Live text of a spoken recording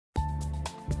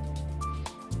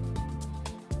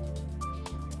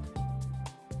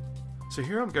So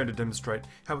here I'm going to demonstrate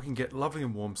how we can get lovely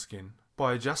and warm skin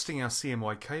by adjusting our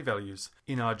Cmyk values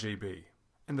in RGB.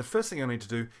 And the first thing I need to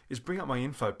do is bring up my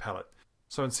info palette.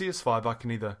 So in CS5 I can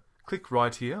either click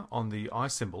right here on the eye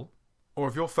symbol, or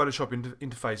if your Photoshop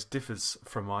interface differs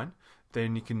from mine,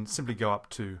 then you can simply go up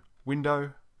to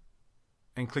Window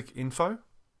and click Info,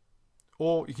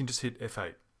 or you can just hit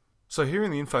F8. So here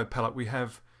in the info palette we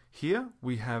have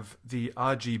the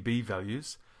RGB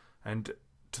values, and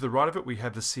to the right of it we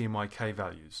have the Cmyk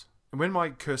values. And when my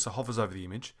cursor hovers over the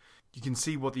image, you can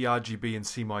see what the RGB and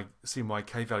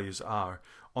Cmyk values are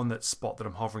on that spot that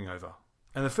I'm hovering over.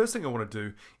 And the first thing I want to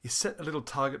do is set a little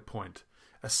target point,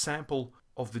 a sample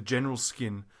of the general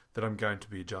skin that I'm going to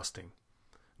be adjusting.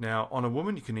 Now on a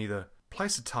woman you can either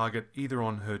place a target either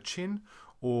on her chin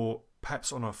or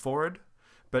perhaps on her forehead,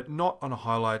 but not on a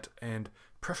highlight, and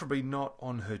preferably not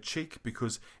on her cheek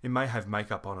because it may have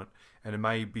makeup on it and it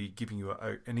may be giving you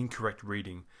an incorrect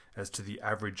reading as to the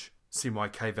average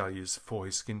Cmyk values for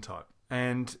his skin type.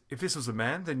 And if this was a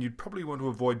man, then you'd probably want to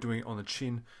avoid doing it on the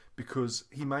chin because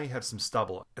he may have some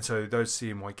stubble, and so those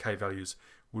Cmyk values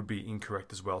would be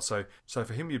incorrect as well. So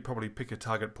for him you'd probably pick a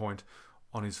target point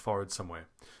on his forehead somewhere.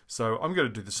 So I'm going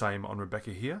to do the same on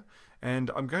Rebecca here, and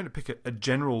I'm going to pick a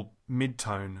general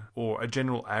mid-tone or a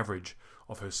general average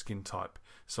of her skin type.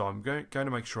 So I'm going to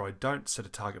make sure I don't set a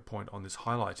target point on this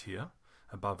highlight here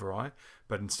above her eye,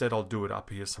 but instead I'll do it up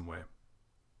here somewhere.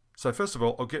 So first of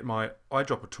all, I'll get my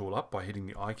eyedropper tool up by hitting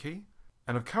the I key,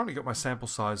 and I've currently got my sample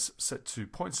size set to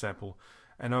point sample,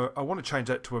 and I want to change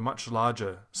that to a much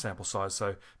larger sample size,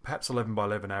 so perhaps 11 by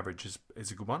 11 average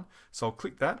is a good one. So I'll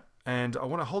click that, and I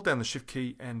want to hold down the shift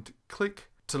key and click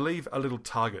to leave a little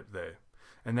target there.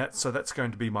 And that's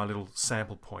going to be my little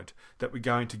sample point that we're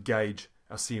going to gauge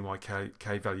our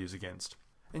Cmyk values against.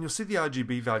 And you'll see the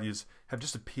RGB values have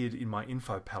just appeared in my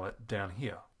info palette down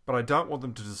here. But I don't want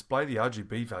them to display the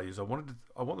RGB values, I want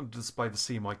them to display the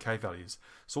Cmyk values.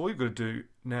 So all you've got to do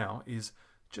now is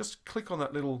just click on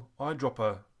that little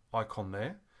eyedropper icon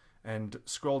there and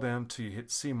scroll down to hit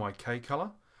Cmyk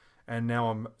color, and now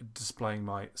I'm displaying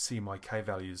my Cmyk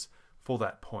values for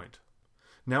that point.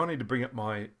 Now I need to bring up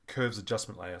my curves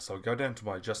adjustment layer, so I'll go down to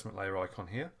my adjustment layer icon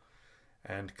here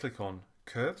and click on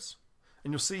curves,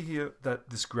 and you'll see here that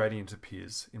this gradient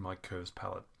appears in my curves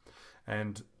palette.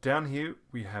 And down here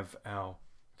we have our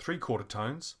 3/4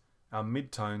 tones, our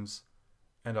mid-tones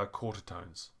and our quarter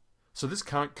tones. So this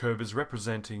current curve is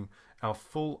representing our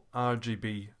full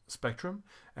RGB spectrum,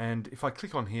 and if I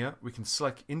click on here we can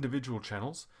select individual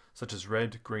channels such as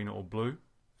red, green or blue,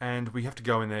 and we have to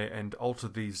go in there and alter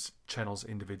these channels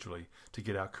individually to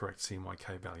get our correct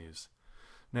Cmyk values.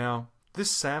 Now this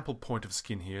sample point of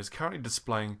skin here is currently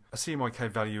displaying a Cmyk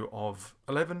value of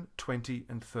 11, 20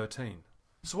 and 13.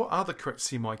 So what are the correct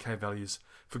Cmyk values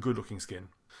for good looking skin?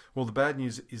 Well, the bad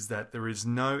news is that there is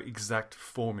no exact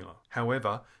formula.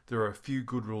 However, there are a few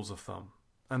good rules of thumb.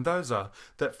 And those are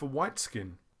that for white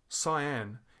skin,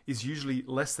 cyan is usually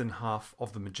less than half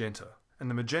of the magenta. And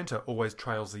the magenta always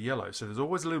trails the yellow, so there's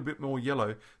always a little bit more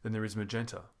yellow than there is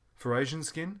magenta. For Asian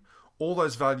skin, all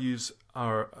those values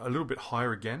are a little bit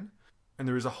higher again, and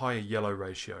there is a higher yellow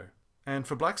ratio. And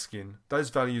for black skin, those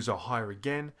values are higher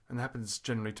again, and there happens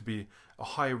generally to be a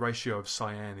higher ratio of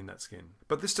cyan in that skin.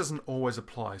 But this doesn't always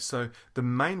apply, so the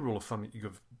main rule of thumb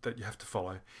that you have to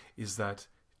follow is that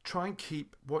try and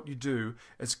keep what you do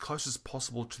as close as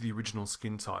possible to the original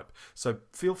skin type. So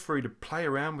feel free to play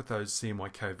around with those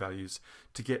Cmyk values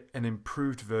to get an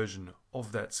improved version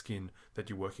of that skin that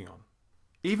you're working on.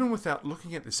 Even without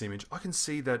looking at this image, I can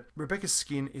see that Rebecca's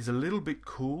skin is a little bit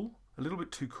cool, a little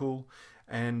bit too cool,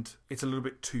 and it's a little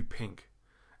bit too pink.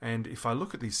 And if I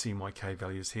look at these Cmyk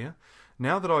values here,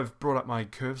 now that I've brought up my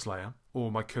curves layer, or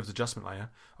my curves adjustment layer,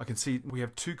 I can see we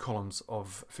have two columns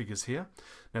of figures here.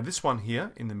 Now this one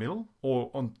here in the middle, or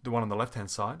on the one on the left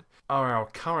hand side, are our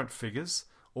current figures,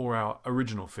 or our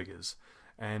original figures.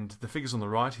 And the figures on the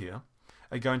right here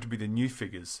are going to be the new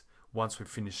figures once we've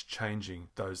finished changing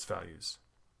those values.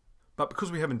 But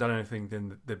because we haven't done anything,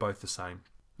 then they're both the same.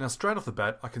 Now straight off the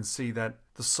bat, I can see that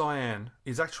the cyan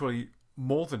is actually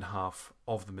more than half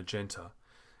of the magenta.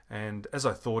 And as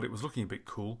I thought, it was looking a bit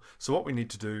cool. So what we need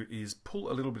to do is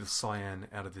pull a little bit of cyan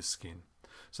out of this skin.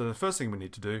 So the first thing we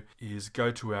need to do is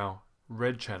go to our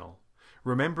red channel.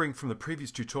 Remembering from the previous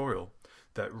tutorial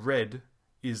that red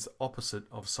is opposite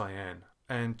of cyan.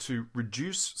 And to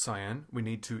reduce cyan, we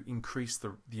need to increase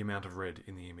the amount of red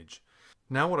in the image.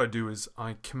 Now what I do is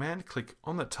I command click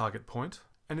on that target point,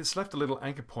 and it's left a little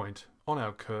anchor point on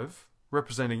our curve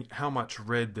representing how much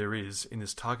red there is in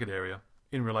this target area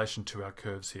in relation to our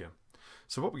curves here.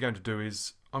 So what we're going to do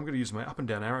is I'm going to use my up and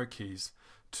down arrow keys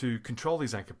to control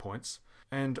these anchor points,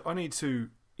 and I need to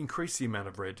increase the amount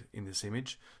of red in this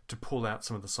image to pull out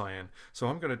some of the cyan. So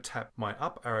I'm going to tap my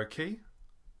up arrow key,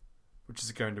 which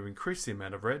is going to increase the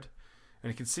amount of red,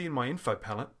 and you can see in my info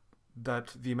palette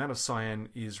that the amount of cyan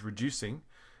is reducing,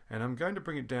 and I'm going to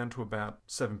bring it down to about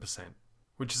 7%,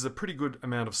 which is a pretty good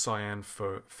amount of cyan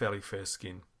for fairly fair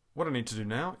skin. What I need to do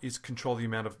now is control the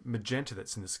amount of magenta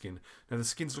that's in the skin. Now the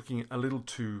skin's looking a little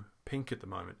too pink at the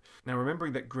moment. Now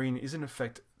remembering that green is in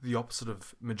effect the opposite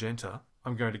of magenta,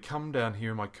 I'm going to come down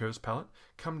here in my curves palette,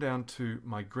 come down to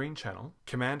my green channel,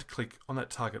 command click on that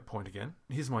target point again.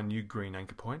 Here's my new green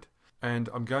anchor point, and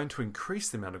I'm going to increase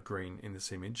the amount of green in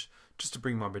this image just to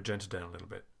bring my magenta down a little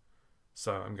bit.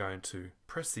 So I'm going to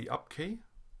press the up key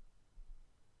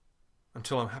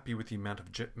until I'm happy with the amount of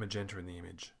magenta in the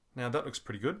image. Now that looks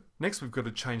pretty good. Next we've got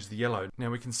to change the yellow. Now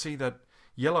we can see that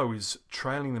yellow is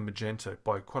trailing the magenta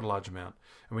by quite a large amount,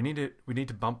 and we need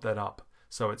to bump that up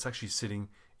so it's actually sitting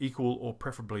equal or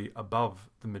preferably above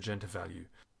the magenta value.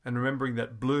 And remembering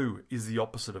that blue is the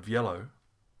opposite of yellow,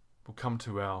 we'll come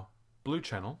to our blue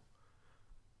channel,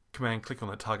 command click on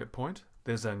that target point,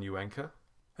 there's our new anchor.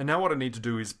 And now what I need to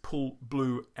do is pull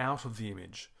blue out of the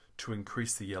image to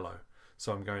increase the yellow.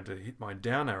 So I'm going to hit my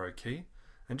down arrow key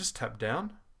and just tap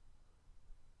down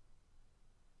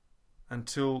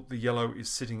until the yellow is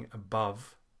sitting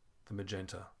above the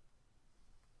magenta.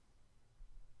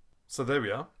 So there we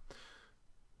are.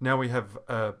 Now we have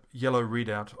a yellow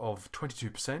readout of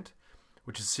 22%,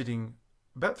 which is sitting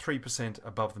about 3%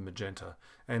 above the magenta.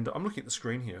 And I'm looking at the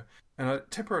screen here, and I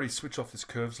temporarily switch off this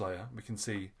curves layer. We can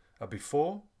see a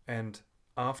before and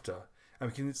after, and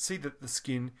we can see that the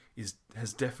skin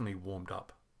has definitely warmed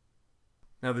up.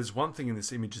 Now there's one thing in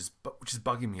this image which is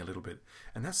bugging me a little bit,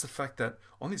 and that's the fact that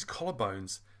on these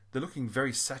collarbones, they're looking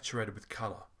very saturated with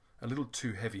colour, a little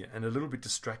too heavy and a little bit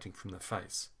distracting from the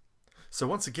face. So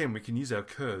once again, we can use our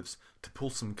curves to pull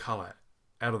some colour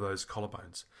out of those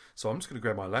collarbones. So I'm just going to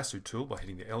grab my lasso tool by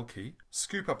hitting the L key,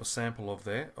 scoop up a sample of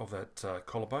that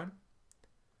collarbone.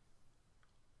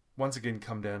 Once again,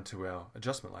 come down to our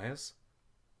adjustment layers,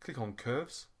 click on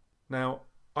curves. Now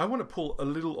I want to pull a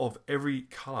little of every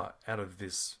colour out of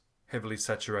this heavily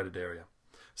saturated area.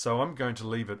 So I'm going to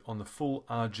leave it on the full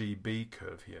RGB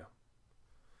curve here.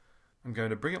 I'm going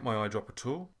to bring up my eyedropper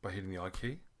tool by hitting the I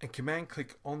key and command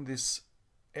click on this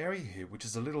area here, which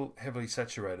is a little heavily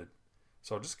saturated.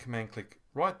 So I'll just command click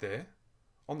right there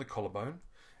on the collarbone,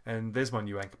 and there's my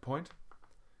new anchor point.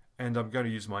 And I'm going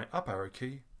to use my up arrow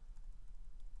key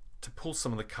to pull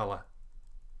some of the colour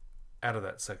out of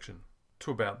that section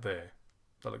to about there.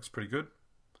 That looks pretty good.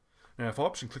 Now if I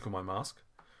option click on my mask,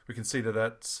 we can see that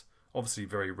that's obviously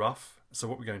very rough. So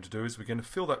what we're going to do is we're going to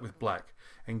fill that with black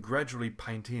and gradually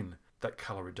paint in that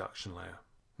colour reduction layer.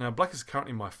 Now black is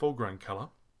currently my foreground colour,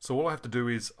 so all I have to do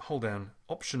is hold down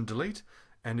option delete,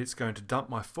 and it's going to dump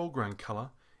my foreground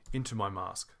colour into my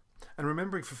mask. And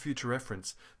remembering for future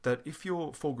reference that if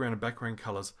your foreground and background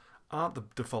colours aren't the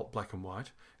default black and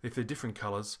white, if they're different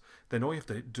colours, then all you have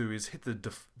to do is hit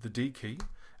the D key,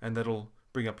 and that'll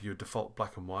bring up your default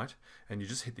black and white, and you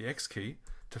just hit the X key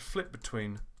to flip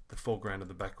between the foreground and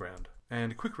the background.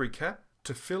 And a quick recap,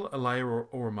 to fill a layer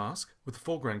or a mask with the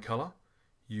foreground colour,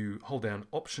 you hold down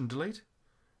option delete,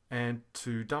 and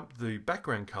to dump the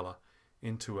background colour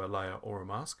into a layer or a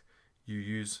mask, you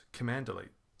use command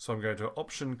delete. So I'm going to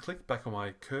option click back on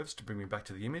my curves to bring me back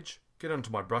to the image, get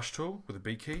onto my brush tool with a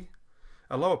B key,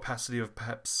 a low opacity of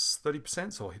perhaps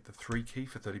 30%, so I'll hit the 3 key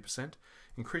for 30%,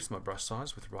 increase my brush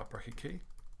size with the right bracket key,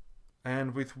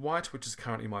 and with white, which is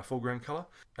currently my foreground colour,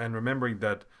 and remembering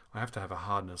that I have to have a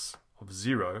hardness of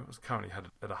 0, it's currently had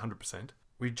it at 100%,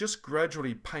 we just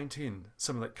gradually paint in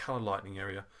some of that colour lightening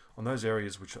area on those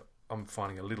areas which I'm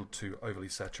finding a little too overly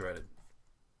saturated.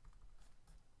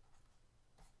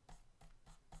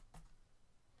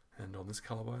 And on this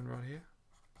collarbone right here.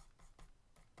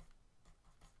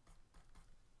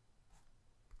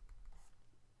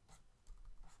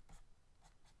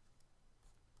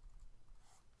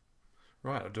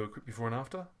 Right, I'll do a quick before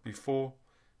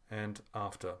and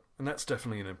after, and that's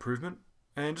definitely an improvement.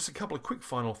 And just a couple of quick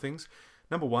final things.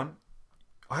 Number one,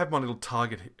 I have my little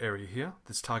target area here,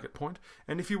 this target point,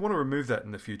 and if you want to remove that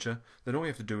in the future, then all you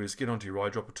have to do is get onto your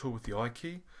eyedropper tool with the I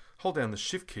key, hold down the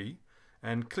shift key,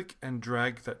 and click and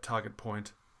drag that target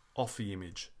point off the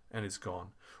image, and it's gone.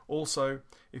 Also,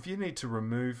 if you need to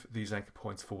remove these anchor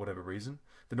points for whatever reason,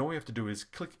 then all you have to do is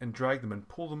click and drag them and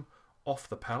pull them off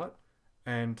the palette,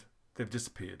 and they've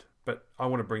disappeared. But I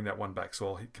want to bring that one back, so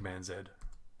I'll hit Command Z.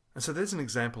 And so there's an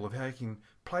example of how you can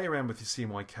play around with your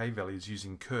Cmyk values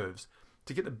using curves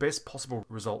to get the best possible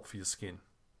result for your skin.